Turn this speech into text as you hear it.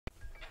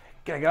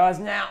G'day guys,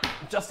 now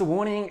just a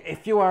warning,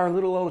 if you are a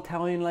little old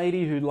Italian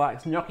lady who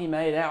likes gnocchi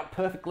made out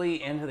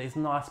perfectly into these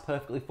nice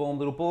perfectly formed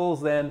little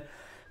balls, then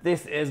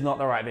this is not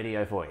the right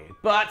video for you.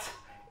 But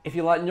if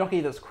you like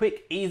gnocchi that's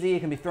quick, easy, it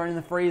can be thrown in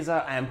the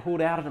freezer and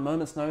pulled out at a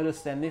moment's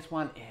notice, then this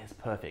one is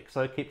perfect,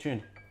 so keep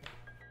tuned.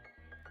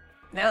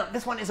 Now,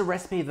 this one is a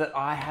recipe that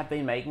I have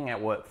been making at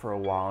work for a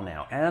while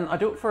now, and I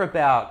do it for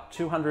about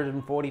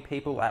 240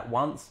 people at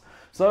once.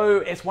 So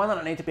it's one that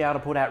I need to be able to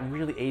put out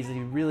really easily,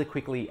 really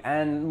quickly,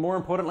 and more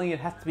importantly, it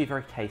has to be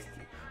very tasty.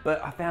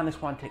 But I found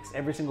this one ticks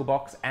every single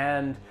box,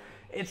 and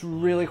it's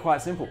really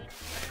quite simple.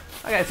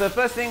 Okay, so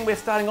first thing we're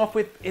starting off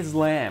with is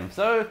lamb.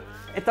 So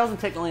it doesn't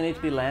technically need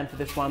to be lamb for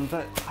this one,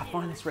 but I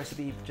find this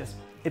recipe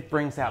it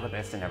brings out the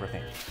best in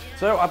everything.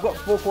 So I've got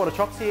 4/4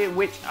 chocks here,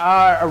 which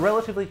are a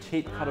relatively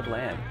cheap cut of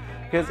lamb,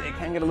 because it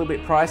can get a little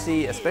bit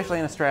pricey, especially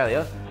in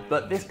Australia,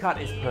 but this cut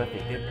is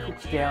perfect. It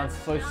cooks down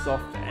so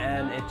soft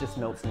and it just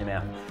melts in your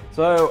mouth.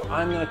 So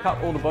I'm gonna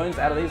cut all the bones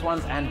out of these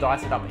ones and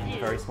dice it up into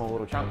very small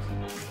little chunks.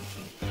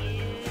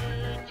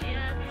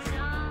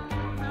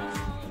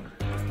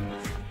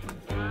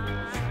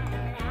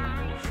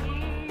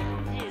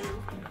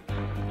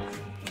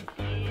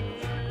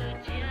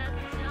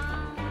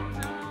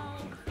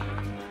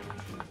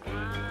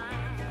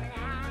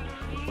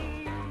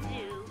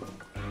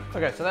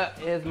 Okay, so that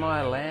is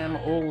my lamb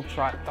all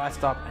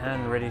diced up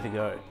and ready to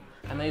go.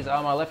 And these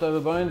are my leftover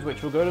bones,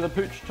 which will go to the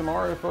pooch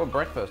tomorrow for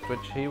breakfast,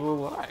 which he will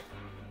like.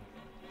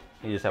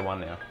 You just have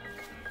one now.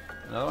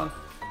 Another one.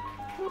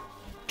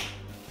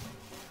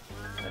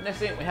 And next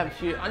thing, we have a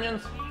few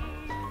onions.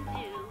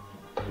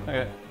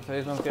 Okay, so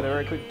these ones get a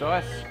very quick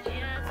dice.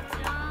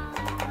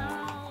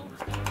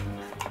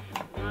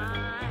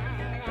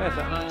 Okay,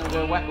 so I'm gonna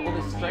go whack all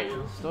this straight in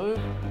the stove.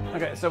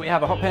 Okay, so we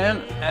have a hot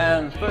pan,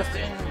 and first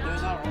in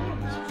goes our onions.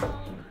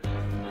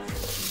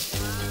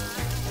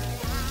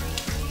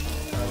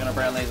 I'm gonna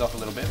brown these off a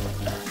little bit.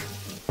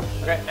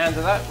 Okay, and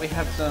to that we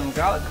have some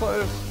garlic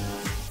cloves.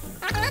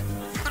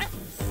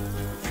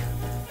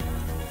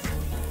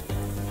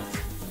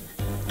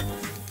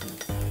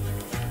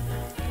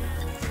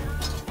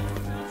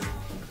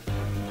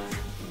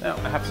 Now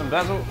I have some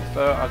basil,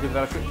 so I'll give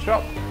that a quick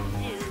chop.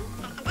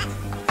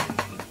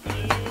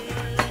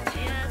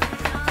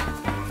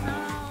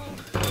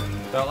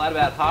 So I'll add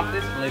about half of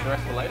this and leave the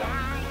rest for later.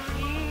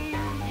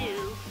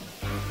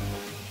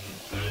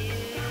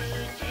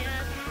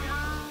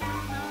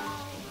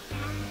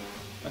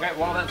 Okay,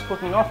 while that's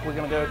cooking off, we're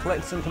going to go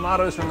collect some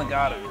tomatoes from the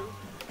garden.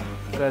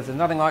 There's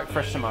nothing like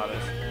fresh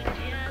tomatoes.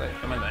 So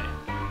come in there.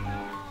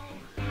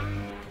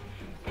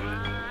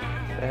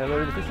 Say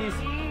hello to the fishies.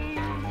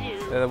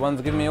 They're the ones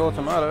giving me all the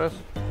tomatoes.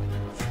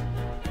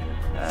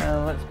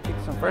 And let's pick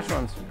some fresh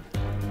ones.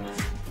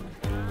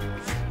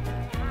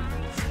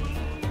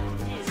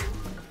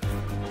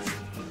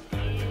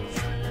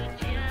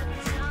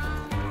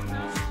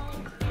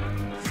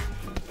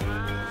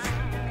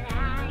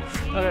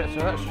 Okay, so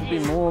that should be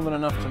more than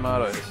enough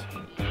tomatoes.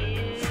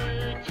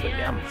 But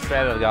yeah, straight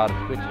out of the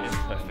garden, which is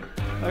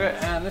perfect. Okay,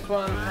 and this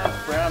one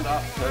has browned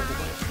up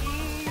perfectly.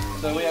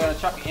 So we are going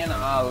to chuck in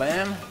our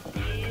lamb.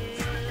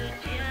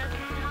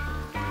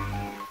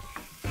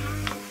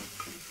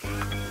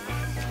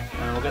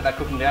 And we'll get that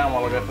cooking down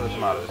while we go for the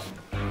tomatoes.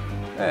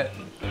 Okay,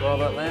 while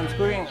that lamb's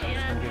cooking, I'm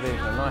just going to give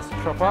these a nice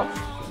chop up.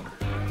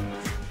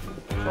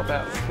 Just chop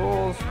out the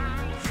cores.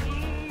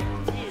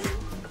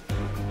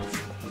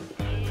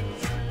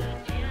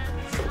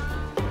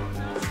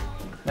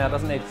 Now it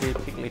doesn't need to be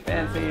particularly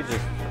fancy,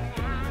 just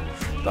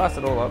dice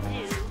it all up.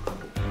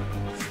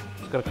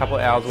 It's got a couple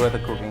of hours worth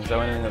of cooking,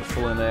 so anything that's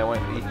full in there won't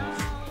be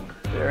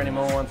there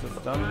anymore once it's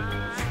done.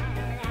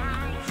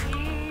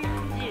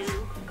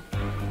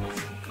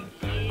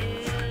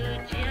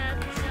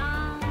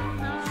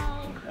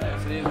 Okay,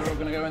 so these are all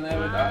going to go in there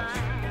with that.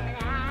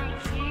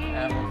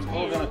 And it's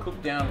all going to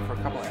cook down for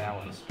a couple of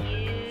hours,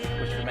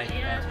 which should make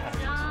it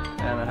fantastic.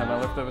 And I have my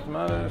leftover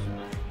tomatoes,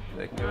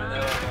 they can go in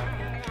there like that.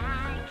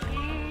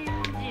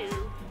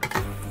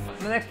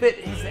 The next bit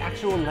is the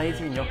actual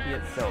lazy gnocchi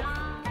itself.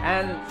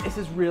 And this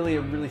is really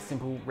a really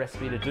simple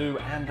recipe to do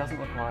and doesn't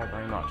require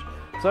very much.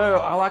 So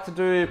I like to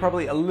do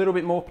probably a little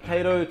bit more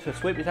potato to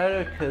sweet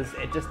potato because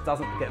it just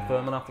doesn't get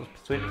firm enough as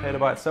sweet potato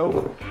by itself.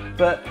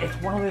 But it's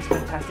one of those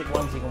fantastic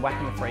ones you can whack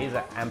in the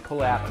freezer and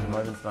pull out at a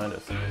moment's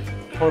notice.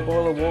 Put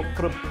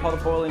a pot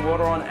of boiling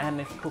water on and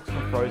this cooks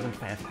from frozen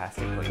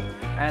fantastically.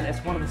 And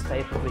it's one of the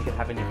staples you can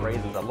have in your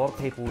freezers that a lot of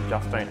people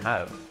just don't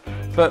have.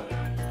 But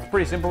it's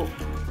pretty simple.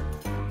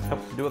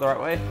 Helps to do it the right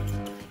way.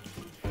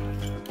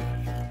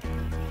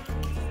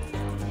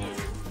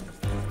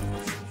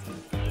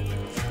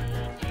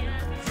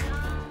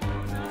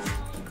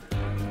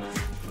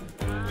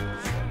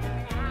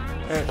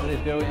 Okay, so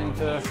these go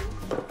into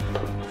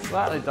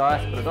slightly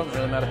diced, but it doesn't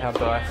really matter how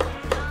diced.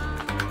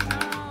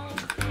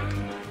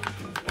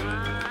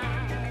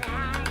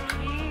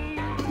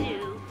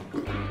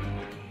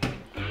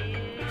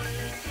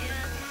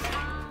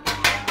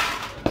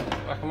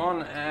 Whack them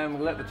on and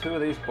we'll let the two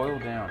of these boil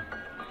down.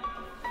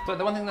 So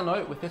the one thing to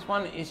note with this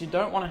one is you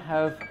don't want to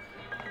have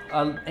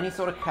any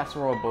sort of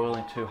casserole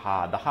boiling too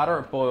hard. The harder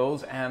it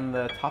boils and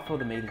the tougher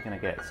the meat is going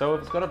to get. So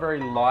if it's got a very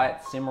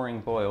light simmering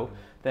boil,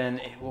 then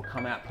it will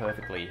come out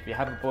perfectly. If you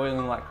have it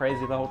boiling like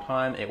crazy the whole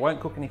time, it won't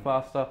cook any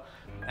faster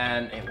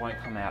and it won't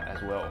come out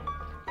as well.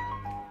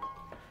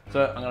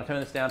 So I'm going to turn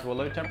this down to a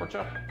low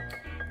temperature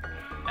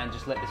and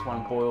just let this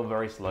one boil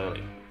very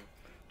slowly.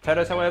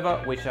 Potatoes,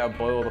 however, we shall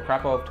boil the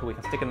crap of till we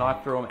can stick a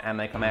knife through them and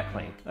they come out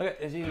clean. Okay,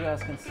 as you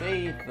guys can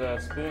see, the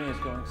spoon is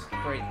going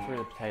straight through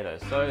the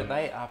potatoes, so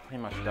they are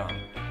pretty much done.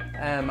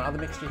 My other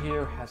mixture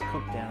here has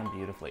cooked down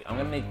beautifully. I'm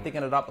going to need to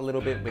thicken it up a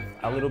little bit with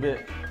a little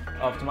bit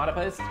of tomato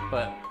paste,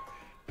 but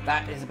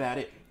that is about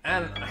it.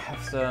 And I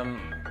have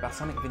some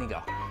balsamic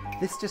vinegar.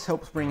 This just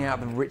helps bring out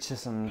the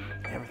richness and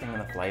everything in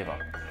the flavour.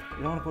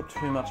 You don't want to put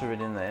too much of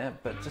it in there,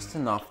 but just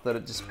enough that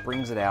it just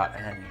brings it out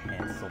and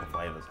enhances all the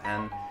flavours.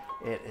 And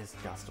it is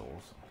just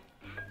awesome.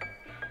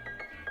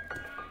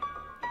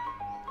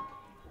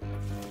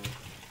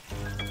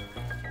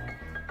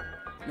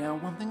 Now,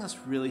 one thing that's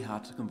really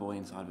hard to convey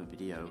inside of a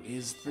video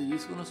is the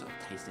usefulness of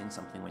tasting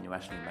something when you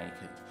actually make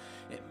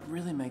it. It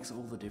really makes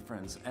all the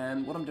difference.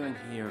 And what I'm doing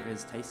here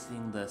is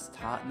tasting the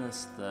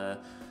tartness, the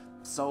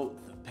salt,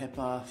 the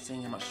pepper,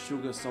 seeing how much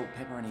sugar, salt,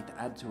 pepper I need to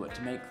add to it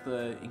to make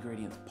the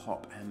ingredients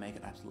pop and make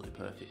it absolutely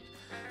perfect.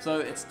 So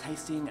it's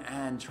tasting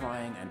and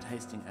trying and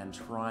tasting and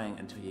trying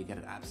until you get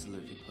it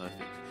absolutely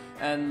perfect.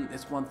 And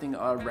it's one thing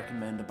I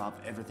recommend above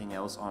everything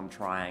else I'm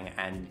trying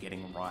and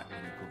getting right when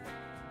you cook.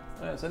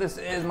 Alright, so this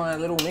is my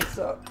little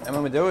mixer, and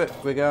when we do it,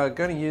 we're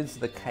going to use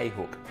the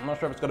K-hook. I'm not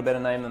sure if it's got a better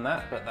name than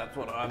that, but that's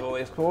what I've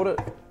always called it.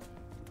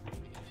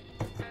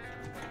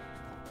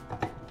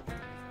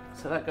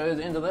 So that goes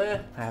into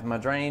there. I have my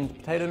drained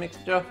potato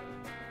mixture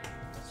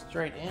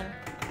straight in.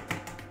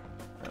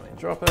 And we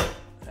drop it,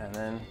 and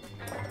then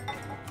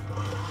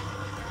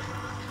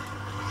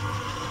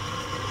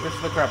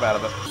whisk the crap out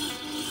of it.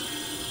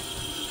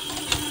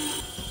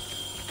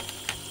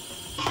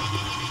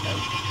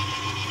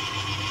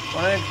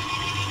 One egg.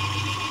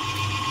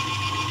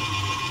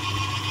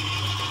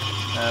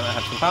 And I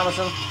have some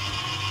Parmesan.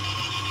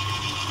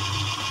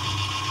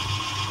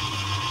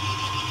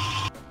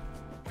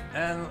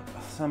 And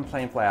some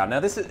plain flour. Now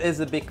this is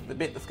the bit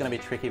that's going to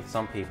be tricky for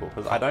some people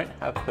because I don't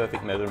have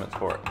perfect measurements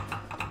for it.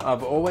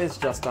 I've always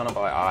just done it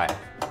by eye.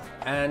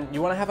 And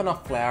you want to have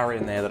enough flour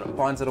in there that it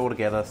binds it all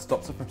together,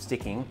 stops it from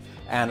sticking,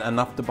 and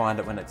enough to bind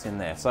it when it's in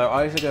there. So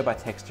I usually go by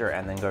texture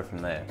and then go from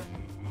there.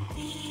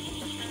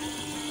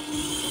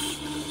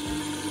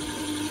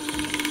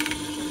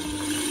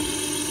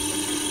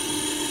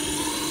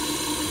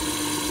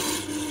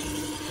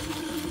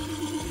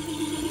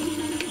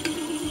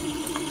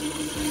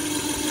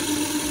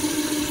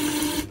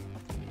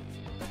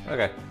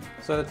 Okay,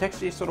 so the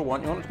texture you sort of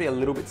want it to be a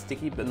little bit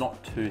sticky, but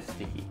not too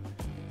sticky.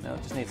 Now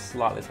it just needs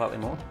slightly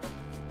more.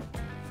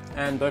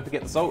 And don't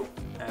forget the salt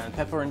and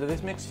pepper into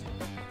this mix.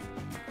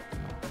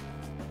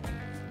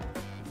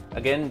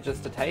 Again,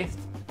 just a taste.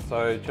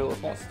 So chill,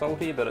 it's not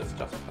salty, but it's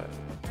just perfect.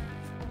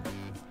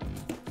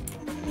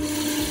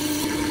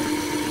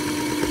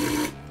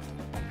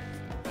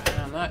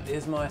 And that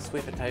is my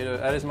sweet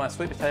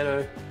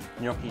potato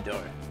gnocchi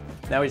dough.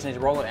 Now we just need to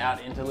roll it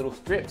out into little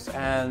strips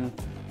and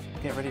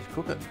get ready to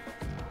cook it.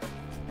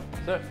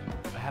 So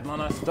I have my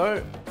nice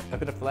dough, a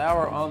bit of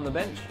flour on the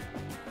bench,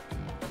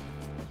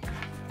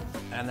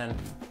 and then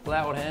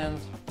floured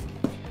hands.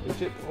 We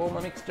tip all my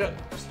mixture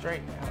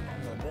straight out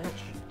on the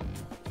bench.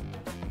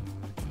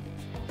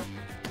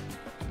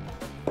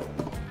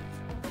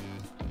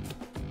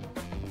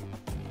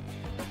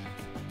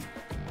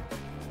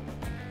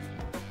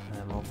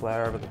 And more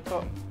flour over the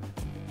top.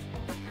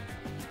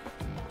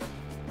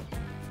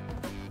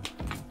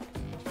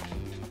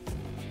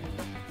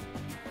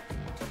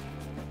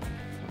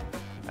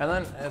 And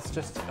then it's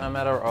just a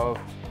matter of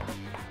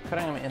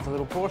cutting them into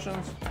little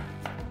portions.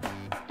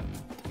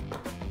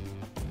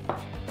 A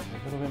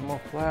little bit more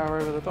flour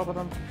over the top of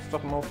them,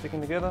 stop them all sticking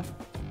together.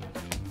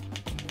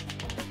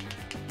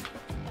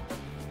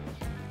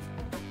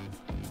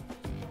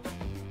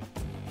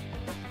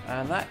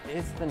 And that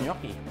is the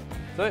gnocchi.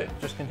 So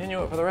just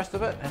continue it for the rest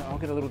of it and I'll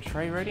get a little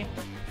tray ready.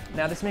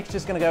 Now this mixture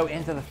is going to go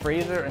into the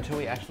freezer until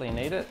we actually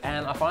need it,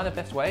 and I find the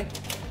best way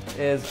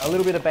is a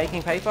little bit of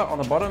baking paper on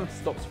the bottom,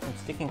 stops it from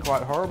sticking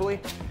quite horribly,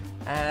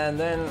 and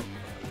then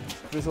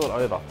drizzle it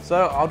over.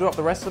 So I'll do up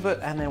the rest of it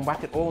and then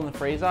whack it all in the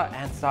freezer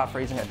and start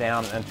freezing it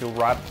down until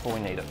right before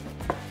we need it.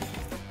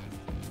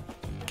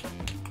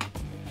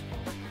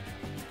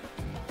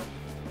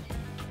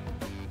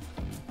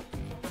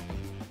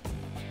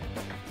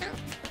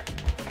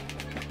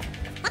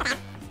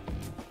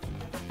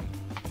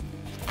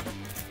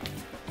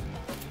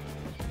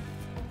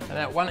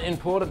 Now, one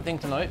important thing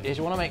to note is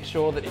you want to make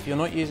sure that if you're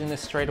not using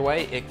this straight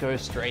away, it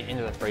goes straight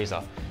into the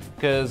freezer,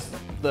 because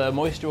the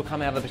moisture will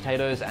come out of the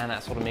potatoes and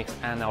that sort of mix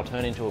and they'll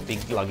turn into a big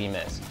gluggy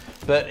mess.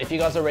 But if you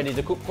guys are ready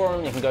to cook for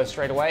them, you can go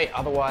straight away.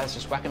 Otherwise,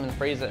 just whack them in the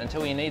freezer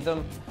until you need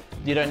them.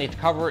 You don't need to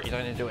cover it, you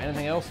don't need to do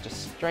anything else,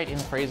 just straight in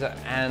the freezer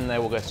and they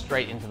will go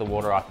straight into the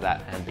water after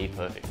that and be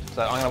perfect.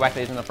 So I'm going to whack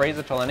these in the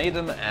freezer till I need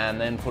them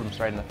and then put them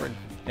straight in the fridge,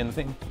 in the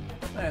thing.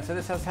 Okay, so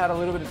this has had a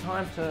little bit of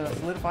time to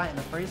solidify in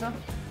the freezer,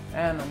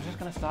 and I'm just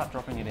going to start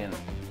dropping it in.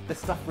 This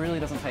stuff really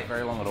doesn't take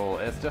very long at all.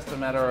 It's just a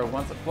matter of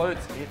once it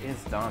floats, it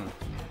is done.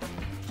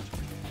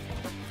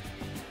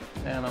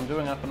 And I'm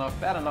doing up enough,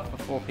 about enough for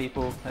 4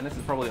 people, and this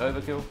is probably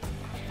overkill.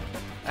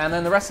 And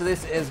then the rest of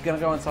this is going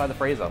to go inside the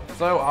freezer.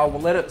 So I'll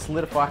let it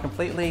solidify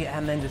completely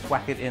and then just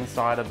whack it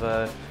inside of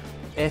a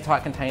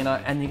airtight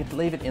container, and you can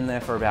leave it in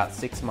there for about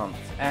 6 months.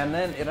 And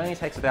then it only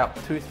takes about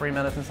 2-3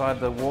 minutes inside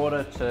the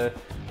water to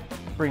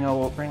bring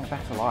it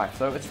back to life.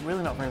 So it's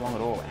really not very long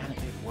at all, and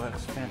it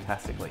works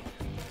fantastically.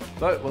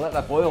 So we'll let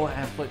that boil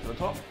and flip to the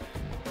top.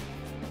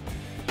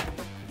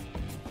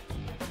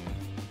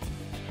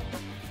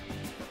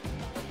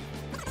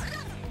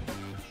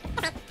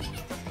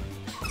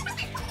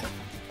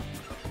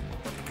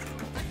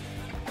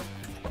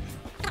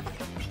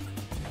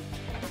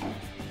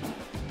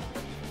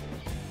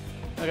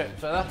 Okay,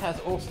 so that has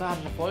all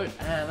started to float,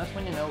 and that's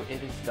when you know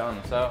it is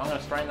done. So I'm going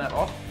to strain that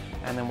off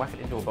and then whack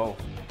it into a bowl.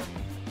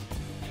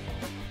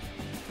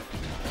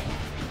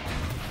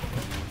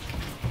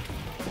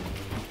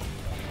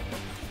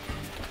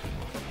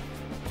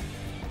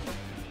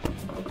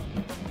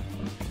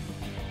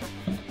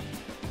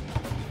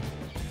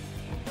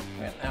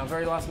 Okay, now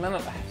very last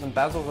minute, I have some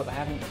basil that I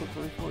haven't cooked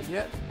through for it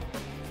yet,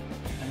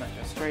 and that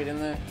goes straight in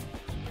there.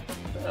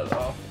 Turn it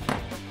off.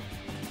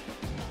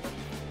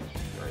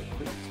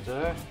 Quick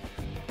stir,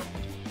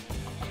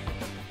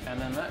 and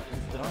then that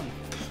is done.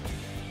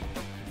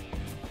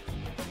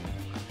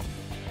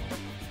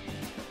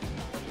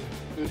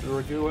 Put the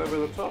ragu over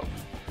the top.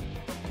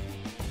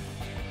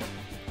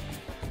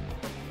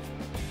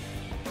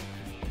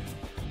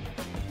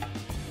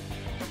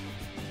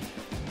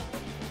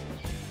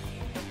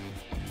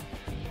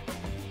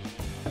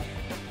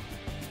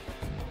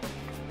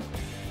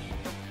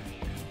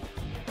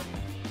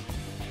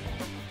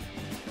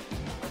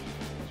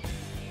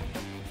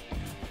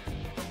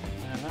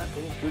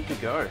 It is good to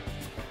go.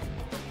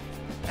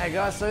 Hey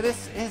guys, so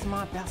this is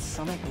my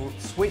balsamic,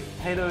 sweet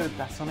potato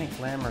balsamic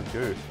lamb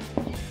ragu.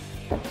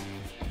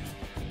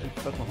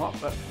 It's fucking hot,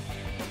 but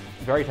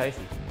very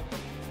tasty.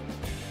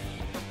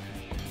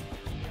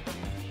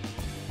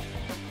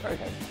 Very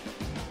tasty.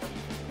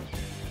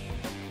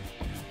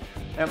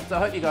 So I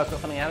hope you guys got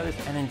something out of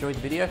this and enjoyed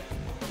the video.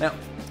 Now,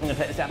 I'm going to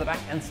take this out the back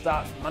and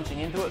start munching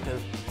into it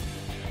because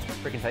it's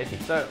freaking tasty.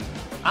 So,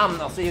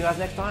 I'll see you guys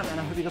next time, and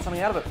I hope you got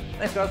something out of it.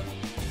 Thanks guys.